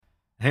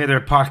Hey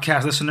there,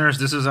 podcast listeners.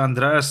 This is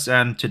Andres,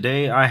 and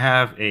today I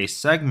have a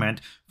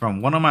segment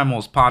from one of my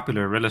most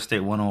popular Real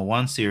Estate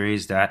 101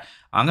 series that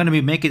I'm going to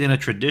be making it a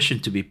tradition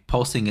to be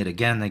posting it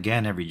again and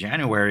again every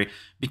January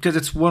because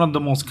it's one of the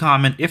most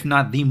common, if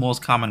not the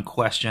most common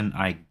question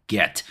I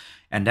get.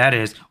 And that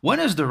is, when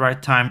is the right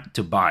time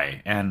to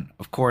buy? And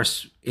of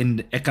course,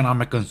 in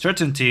economic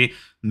uncertainty,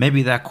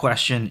 maybe that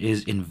question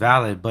is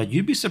invalid, but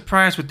you'd be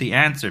surprised with the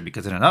answer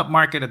because in an up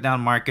market, a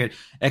down market,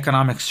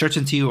 economic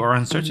certainty or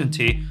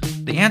uncertainty,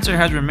 the answer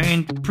has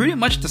remained pretty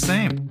much the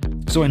same.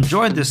 So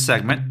enjoy this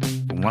segment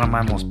from one of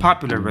my most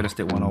popular Real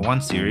Estate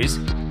 101 series.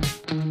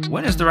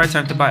 When is the right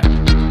time to buy?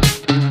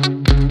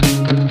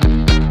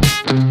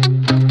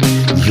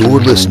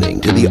 You're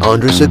listening to The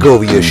Andres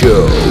Segovia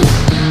Show.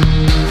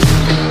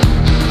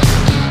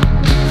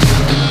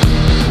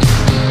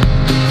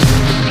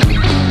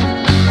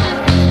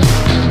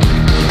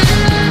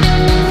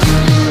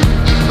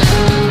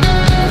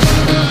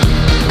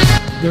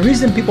 The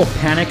reason people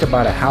panic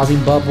about a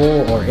housing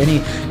bubble or any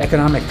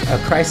economic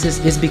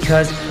crisis is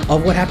because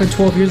of what happened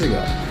 12 years ago.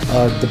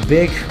 The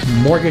big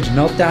mortgage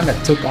meltdown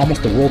that took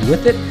almost the world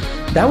with it.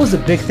 That was a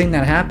big thing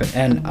that happened.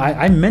 And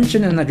I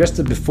mentioned and addressed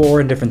it before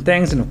in different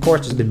things. And of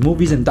course, there's been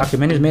movies and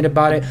documentaries made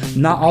about it.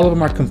 Not all of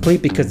them are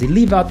complete because they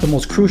leave out the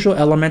most crucial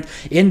element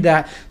in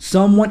that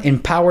someone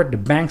empowered the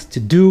banks to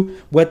do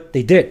what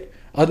they did.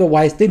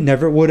 Otherwise, they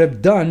never would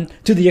have done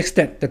to the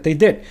extent that they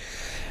did.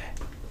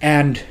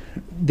 And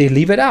they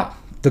leave it out.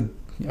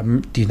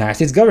 The United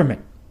States government,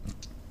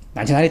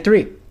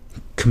 1993,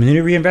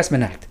 Community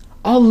Reinvestment Act.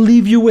 I'll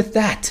leave you with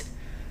that.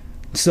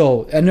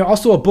 So, and there's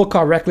also a book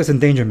called Reckless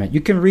Endangerment. You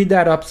can read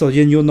that up so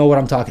you'll know what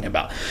I'm talking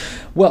about.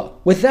 Well,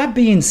 with that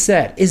being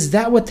said, is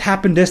that what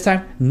happened this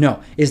time?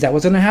 No. Is that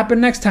what's going to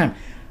happen next time?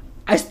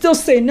 I still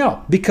say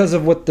no because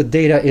of what the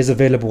data is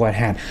available at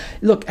hand.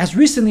 Look, as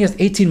recently as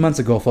 18 months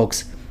ago,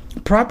 folks,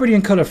 property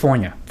in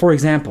California, for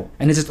example,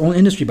 and it's its own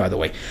industry, by the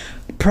way,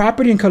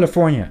 property in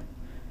California,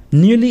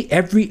 nearly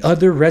every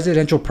other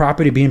residential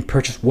property being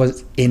purchased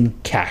was in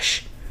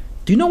cash.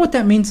 Do you know what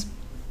that means?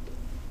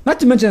 Not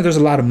to mention that there's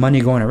a lot of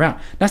money going around.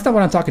 That's not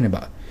what I'm talking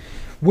about.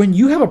 When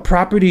you have a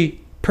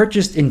property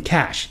purchased in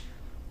cash,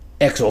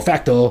 ex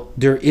facto,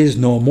 there is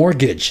no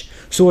mortgage.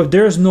 So if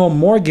there's no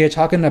mortgage,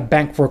 how can the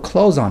bank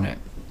foreclose on it?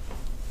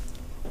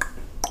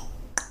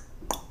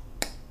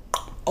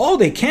 Oh,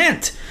 they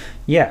can't.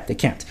 Yeah, they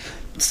can't.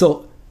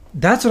 So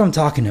that's what I'm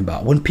talking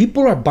about. When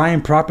people are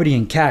buying property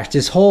in cash,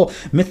 this whole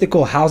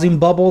mythical housing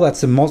bubble that's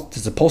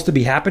supposed to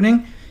be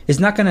happening is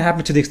not going to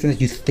happen to the extent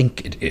that you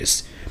think it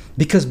is.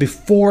 Because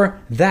before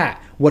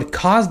that, what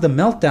caused the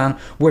meltdown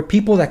were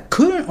people that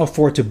couldn't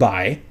afford to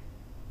buy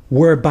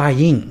were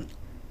buying.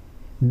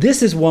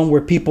 This is one where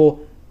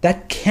people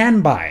that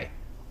can buy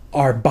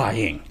are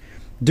buying.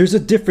 There's a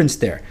difference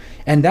there.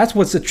 And that's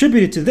what's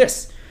attributed to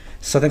this.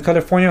 Southern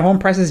California home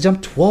prices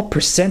jumped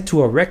 12%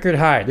 to a record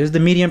high. There's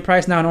the median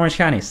price now in Orange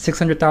County,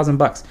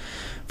 $600,000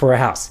 for a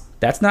house.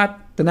 That's not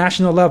the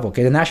national level.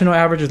 Okay, the national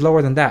average is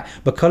lower than that.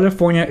 But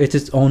California is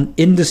its own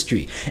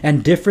industry,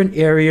 and different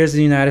areas in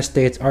the United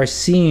States are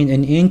seeing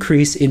an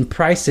increase in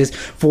prices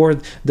for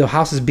the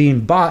houses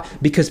being bought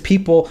because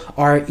people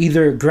are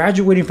either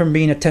graduating from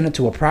being a tenant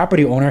to a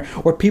property owner,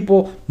 or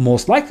people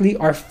most likely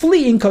are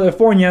fleeing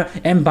California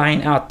and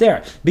buying out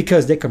there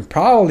because they can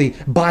probably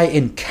buy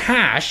in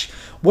cash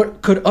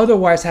what could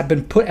otherwise have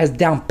been put as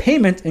down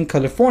payment in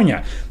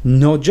California.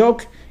 No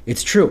joke,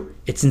 it's true.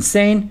 It's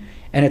insane,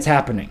 and it's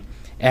happening.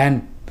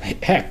 And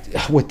heck,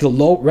 with the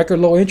record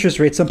low interest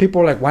rates, some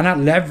people are like, why not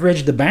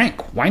leverage the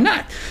bank? Why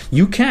not?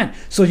 You can.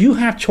 So you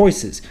have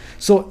choices.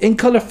 So in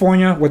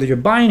California, whether you're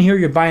buying here,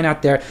 you're buying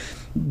out there,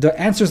 the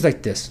answer is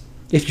like this.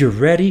 If you're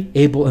ready,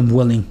 able, and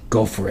willing,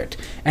 go for it.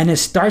 And it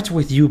starts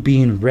with you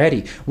being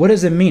ready. What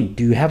does it mean?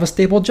 Do you have a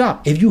stable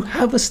job? If you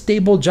have a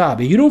stable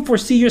job, if you don't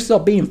foresee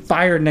yourself being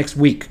fired next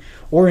week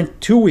or in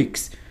 2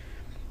 weeks,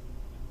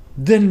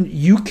 then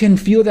you can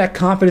feel that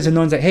confidence in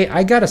knowing that, hey,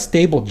 I got a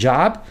stable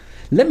job.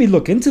 Let me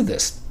look into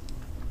this.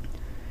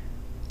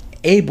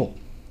 Able.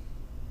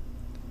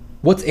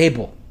 What's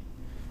able?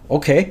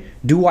 Okay,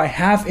 do I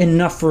have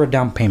enough for a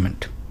down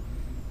payment?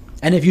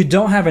 And if you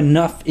don't have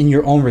enough in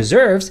your own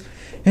reserves,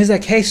 it's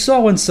like, hey,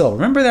 so-and-so,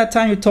 remember that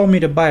time you told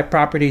me to buy a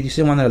property, you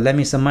still wanted to lend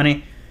me some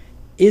money?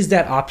 Is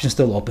that option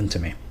still open to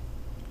me?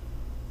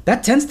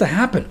 That tends to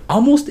happen.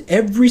 Almost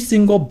every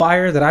single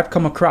buyer that I've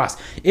come across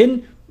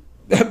in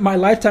my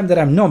lifetime that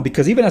I've known,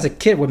 because even as a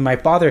kid with my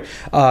father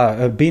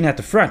being at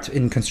the front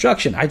in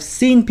construction, I've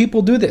seen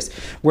people do this,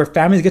 where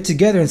families get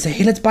together and say,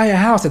 hey, let's buy a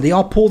house, and they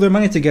all pull their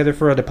money together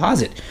for a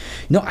deposit.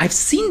 I've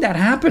seen that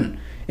happen,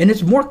 and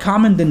it's more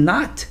common than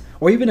not.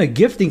 Or even a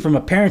gifting from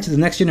a parent to the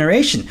next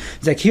generation.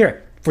 It's like,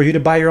 here, for you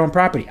to buy your own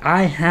property.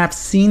 I have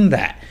seen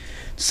that.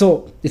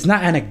 So it's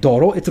not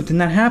anecdotal, it's something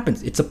that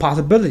happens. It's a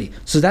possibility.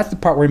 So that's the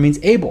part where it means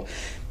able.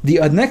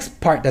 The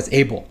next part that's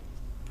able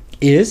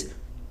is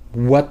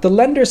what the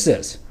lender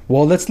says.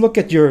 Well, let's look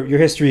at your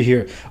history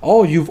here.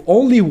 Oh, you've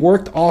only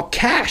worked all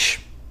cash.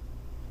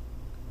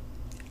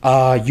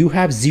 You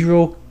have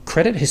zero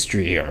credit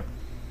history here.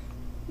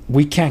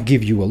 We can't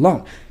give you a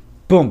loan.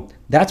 Boom.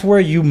 That's where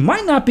you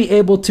might not be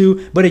able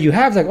to, but if you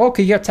have like,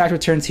 okay, you have tax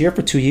returns here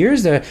for 2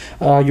 years,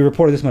 you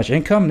reported this much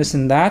income, this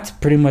and that,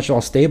 pretty much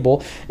all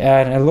stable,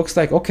 and it looks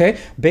like, okay,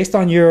 based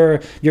on your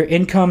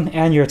income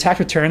and your tax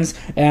returns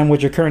and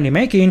what you're currently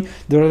making,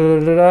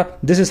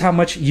 this is how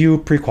much you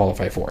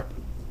pre-qualify for.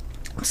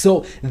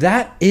 So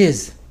that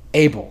is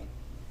able.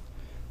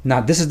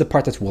 Now, this is the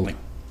part that's willing.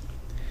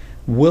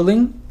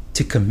 Willing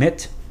to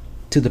commit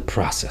to the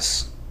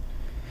process.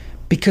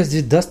 Because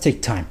it does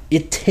take time.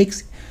 It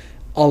takes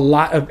a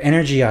lot of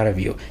energy out of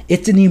you.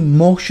 It's an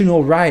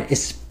emotional ride,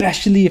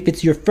 especially if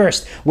it's your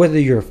first, whether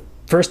you're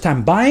first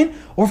time buying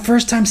or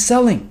first time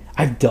selling.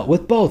 I've dealt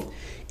with both.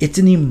 It's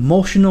an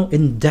emotional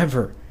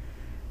endeavor.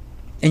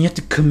 And you have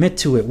to commit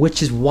to it,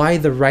 which is why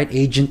the right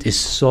agent is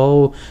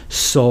so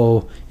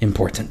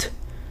important.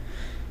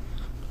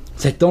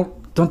 It's like,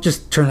 don't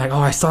just turn like, oh,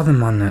 I saw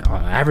them on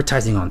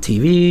advertising on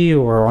TV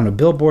or on a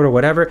billboard or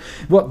whatever.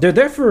 Well, they're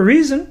there for a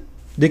reason.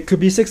 They could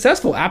be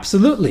successful,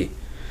 absolutely.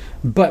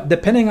 But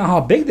depending on how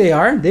big they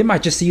are, they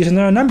might just see you as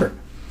another number.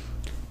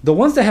 The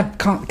ones that have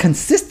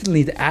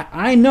consistently,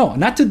 I know,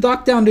 not to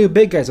dock down to the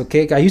big guys,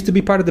 okay? I used to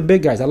be part of the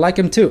big guys. I like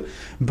them too.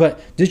 But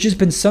there's just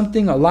been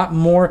something a lot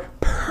more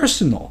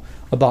personal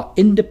about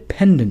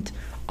independent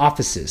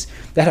offices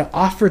that have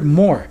offered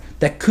more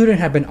that couldn't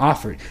have been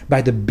offered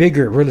by the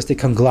bigger real estate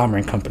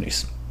conglomerate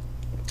companies.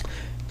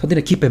 Something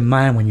to keep in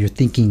mind when you're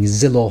thinking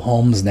Zillow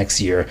homes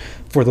next year.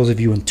 For those of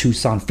you in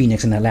Tucson,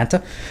 Phoenix, and Atlanta,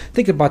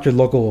 think about your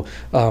local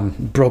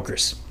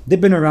brokers. They've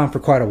been around for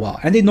quite a while,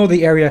 and they know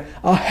the area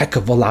a heck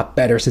of a lot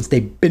better since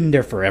they've been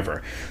there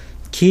forever.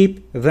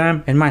 Keep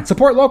them in mind.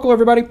 Support local,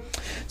 everybody.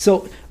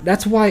 So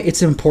that's why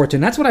it's important.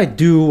 That's what I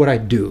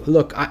do.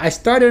 Look, I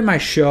started my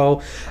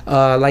show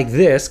like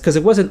this because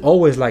it wasn't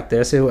always like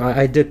this.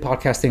 I did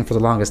podcasting for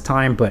the longest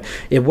time, but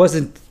it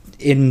wasn't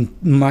in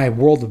my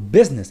world of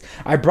business.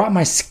 I brought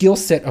my skill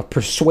set of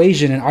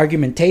persuasion and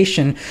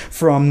argumentation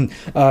from,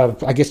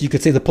 I guess you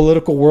could say, the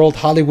political world,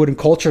 Hollywood and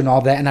culture and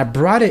all that, and I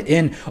brought it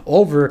in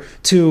over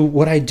to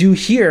what I do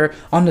here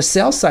on the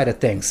sales side of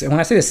things. And when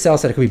I say the sales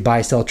side, it could be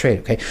buy, sell, trade.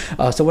 Okay,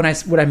 so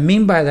what I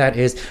mean by that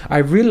is I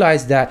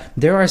realized that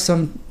there's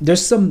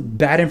some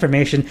bad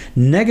information,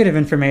 negative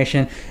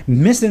information,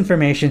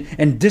 misinformation,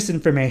 and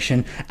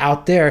disinformation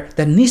out there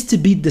that needs to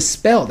be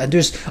dispelled. And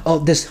there's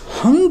this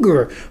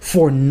hunger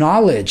for knowledge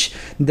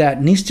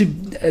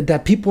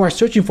that people are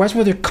searching for. That's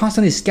why they're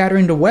constantly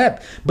scattering the web.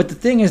 But the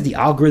thing is, the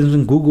algorithms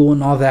and Google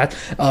and all that,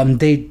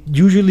 they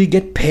usually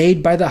get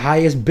paid by the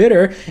highest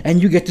bidder, and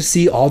you get to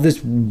see all this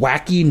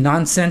wacky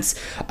nonsense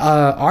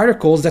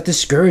articles that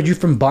discourage you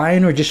from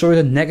buying or just show you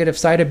the negative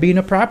side of being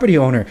a property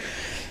owner.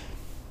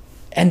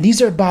 And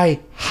these are by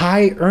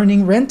high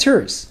earning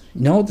renters.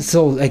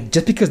 So like,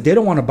 just because they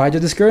don't want to buy, they're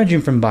discouraging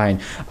you from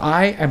buying.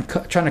 I am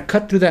trying to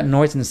cut through that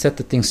noise and set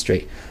the thing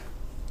straight.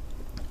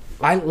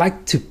 I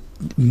like to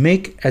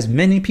make as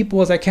many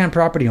people as I can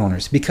property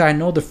owners because I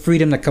know the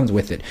freedom that comes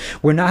with it.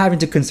 We're not having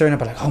to concern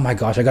about like, oh my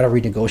gosh, I got to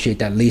renegotiate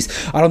that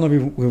lease. I don't know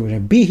if we're going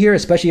to be here,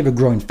 especially if a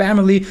growing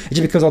family. It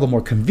just becomes all the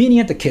more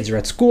convenient. The kids are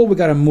at school. We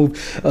got to move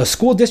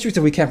school districts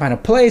if we can't find a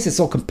place. It's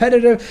so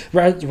competitive.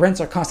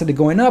 Rents are constantly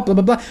going up, blah,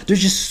 blah, blah.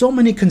 There's just so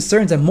many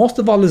concerns. And most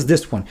of all is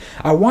this one.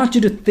 I want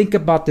you to think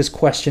about this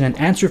question and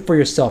answer it for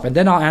yourself. And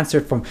then I'll answer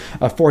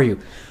it for you.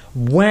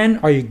 When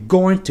are you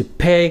going to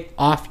pay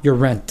off your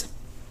rent?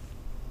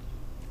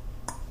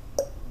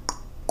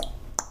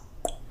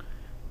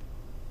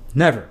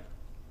 Never.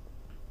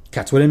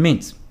 That's what it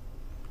means.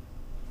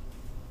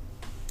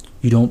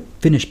 You don't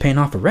finish paying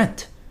off a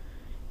rent.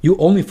 You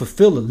only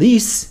fulfill a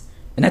lease,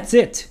 and that's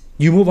it.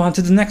 You move on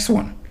to the next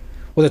one.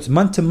 Whether it's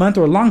month to month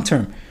or long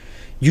term,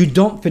 you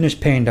don't finish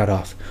paying that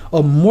off.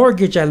 A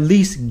mortgage at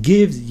least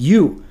gives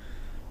you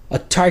a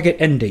target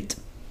end date.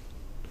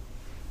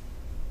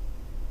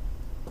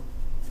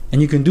 And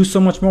you can do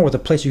so much more with a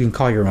place you can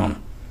call your own.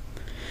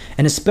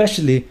 And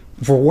especially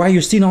for why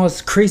you're seeing all this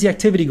crazy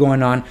activity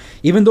going on,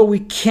 even though we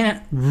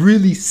can't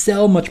really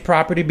sell much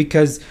property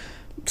because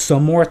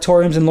some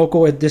moratoriums in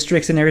local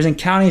districts and areas and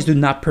counties do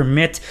not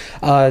permit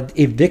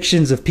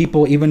evictions of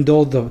people, even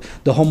though the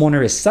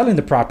homeowner is selling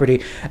the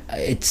property.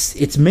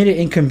 It's made it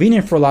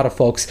inconvenient for a lot of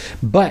folks.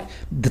 But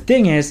the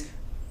thing is,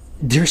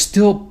 there's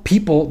still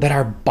people that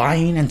are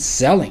buying and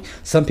selling.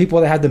 Some people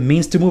that have the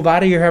means to move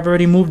out of here have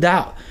already moved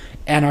out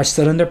and are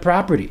selling their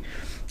property.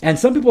 And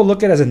some people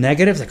look at it as a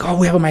negative, like, oh,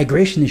 we have a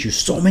migration issue.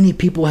 So many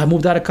people have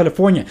moved out of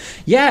California.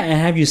 Yeah, and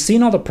have you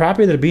seen all the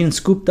property that are being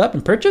scooped up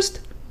and purchased?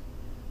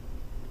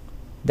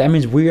 That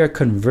means we are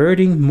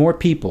converting more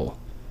people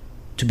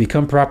to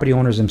become property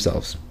owners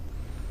themselves.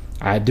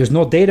 There's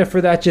no data for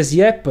that just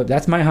yet, but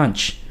that's my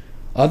hunch.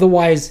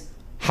 Otherwise,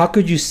 how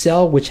could you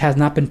sell which has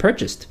not been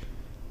purchased?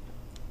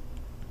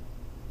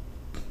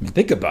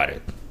 Think about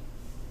it.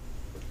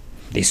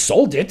 They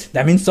sold it.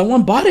 That means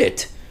someone bought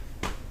it.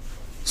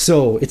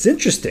 So it's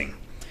interesting.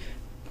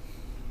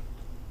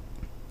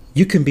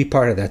 You can be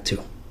part of that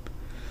too.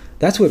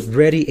 That's what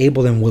ready,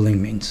 able, and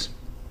willing means.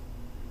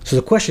 So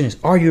the question is,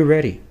 are you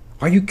ready?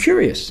 Are you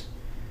curious?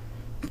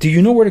 Do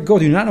you know where to go?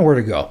 Do you not know where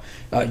to go?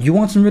 You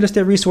want some real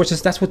estate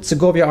resources? That's what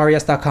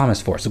SegoviaRES.com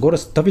is for. So go to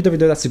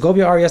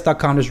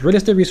www.segoviares.com. There's real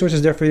estate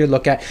resources there for you to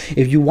look at.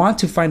 If you want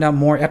to find out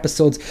more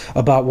episodes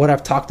about what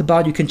I've talked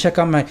about, you can check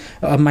out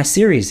my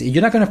series.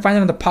 You're not going to find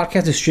it on the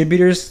podcast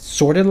distributors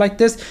sorted like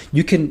this.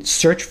 You can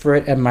search for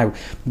it at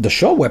the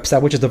show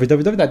website, which is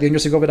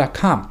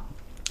www.theandrewsegovia.com.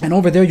 And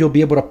over there, you'll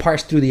be able to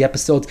parse through the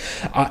episodes.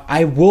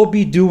 I will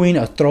be doing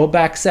a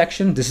throwback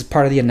section. This is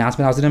part of the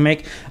announcement I was going to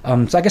make.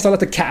 So I guess I'll let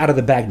the cat out of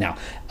the bag now.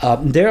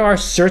 There are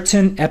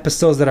certain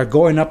episodes that are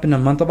going up in the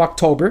month of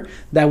October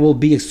that will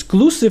be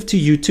exclusive to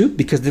YouTube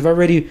because they've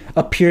already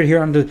appeared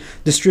here on the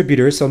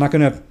distributors. So I'm not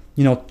going to,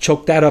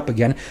 choke that up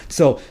again.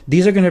 So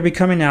these are going to be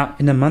coming out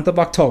in the month of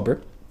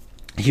October,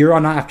 here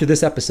on after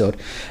this episode,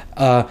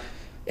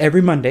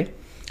 every Monday.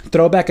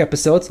 Throwback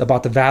episodes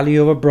about the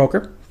value of a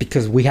broker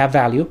because we have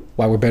value.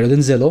 Why we're better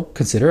than Zillow.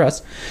 Consider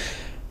us.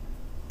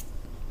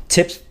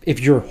 Tips if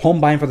you're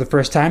home buying for the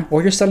first time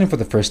or you're selling for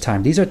the first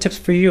time. These are tips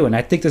for you, and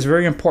I think that's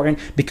very important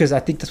because I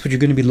think that's what you're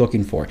going to be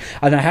looking for.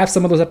 And I have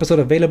some of those episodes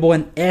available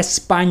in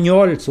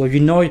Espanol. So if you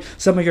know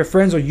some of your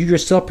friends or you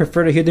yourself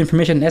prefer to hear the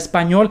information in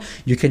Espanol,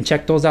 you can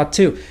check those out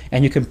too.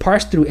 And you can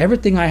parse through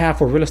everything I have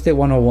for Real Estate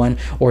 101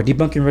 or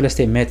Debunking Real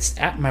Estate Myths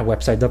at my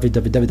website,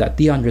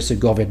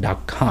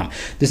 www.theandresegovia.com.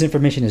 This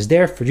information is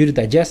there for you to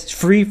digest. It's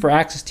free for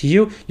access to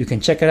you. You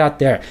can check it out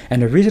there.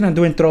 And the reason I'm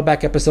doing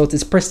throwback episodes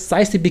is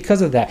precisely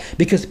because of that.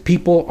 Because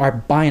people are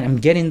buying. I'm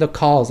getting the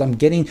calls. I'm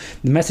getting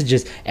the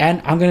messages.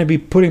 And I'm going to be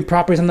putting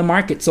properties on the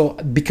market. So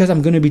because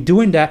I'm going to be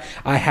doing that,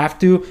 I have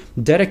to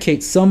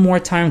dedicate some more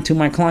time to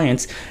my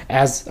clients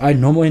as I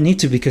normally need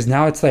to, because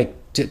now it's like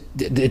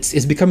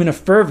it's becoming a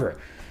fervor.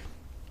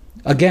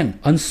 Again,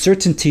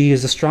 uncertainty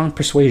is a strong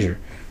persuader.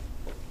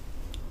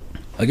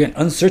 Again,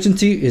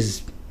 uncertainty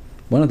is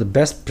one of the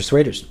best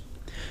persuaders.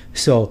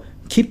 So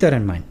keep that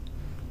in mind.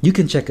 You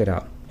can check it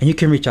out and you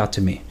can reach out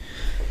to me.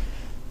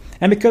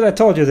 And because I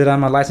told you that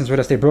I'm a licensed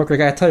real estate broker, I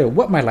got to tell you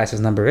what my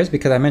license number is,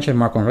 because I mentioned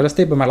Marco on Real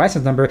Estate, but my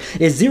license number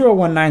is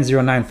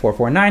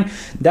 019094449.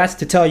 That's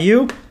to tell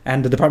you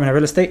and the Department of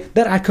Real Estate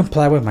that I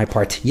comply with my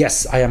part.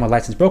 Yes, I am a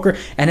licensed broker,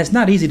 and it's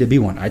not easy to be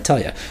one, I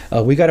tell you.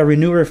 We got to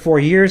renew it 4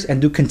 years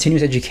and do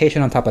continuous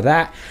education on top of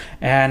that.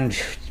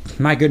 And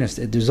my goodness,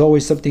 there's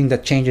always something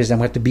that changes, and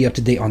we have to be up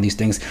to date on these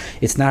things.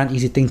 It's not an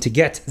easy thing to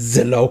get,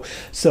 Zillow.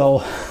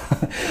 So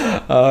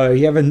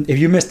if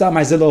you missed out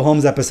my Zillow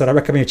Homes episode, I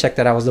recommend you check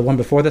that out. It was the one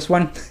before this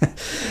one.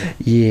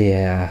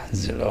 Yeah,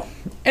 Zillow.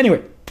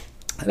 Anyway,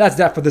 that's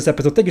that for this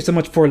episode. Thank you so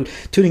much for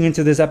tuning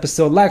into this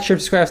episode. Like, share,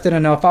 subscribe, stay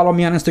on. Follow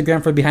me on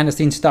Instagram for behind the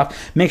scenes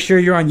stuff. Make sure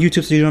you're on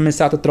YouTube so you don't miss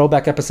out the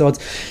throwback episodes.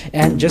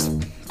 And just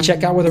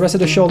check out where the rest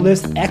of the show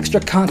lists. Extra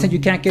content you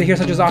can't get here,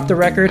 such as Off the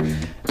Record.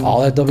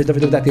 All at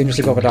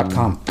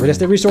www.theandrewsegovia.com. Real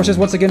estate resources,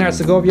 once again, are at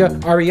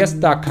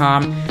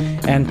SegoviaRES.com.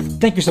 And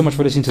thank you so much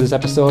for listening to this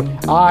episode.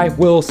 I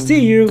will see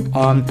you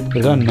on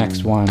the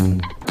next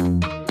one.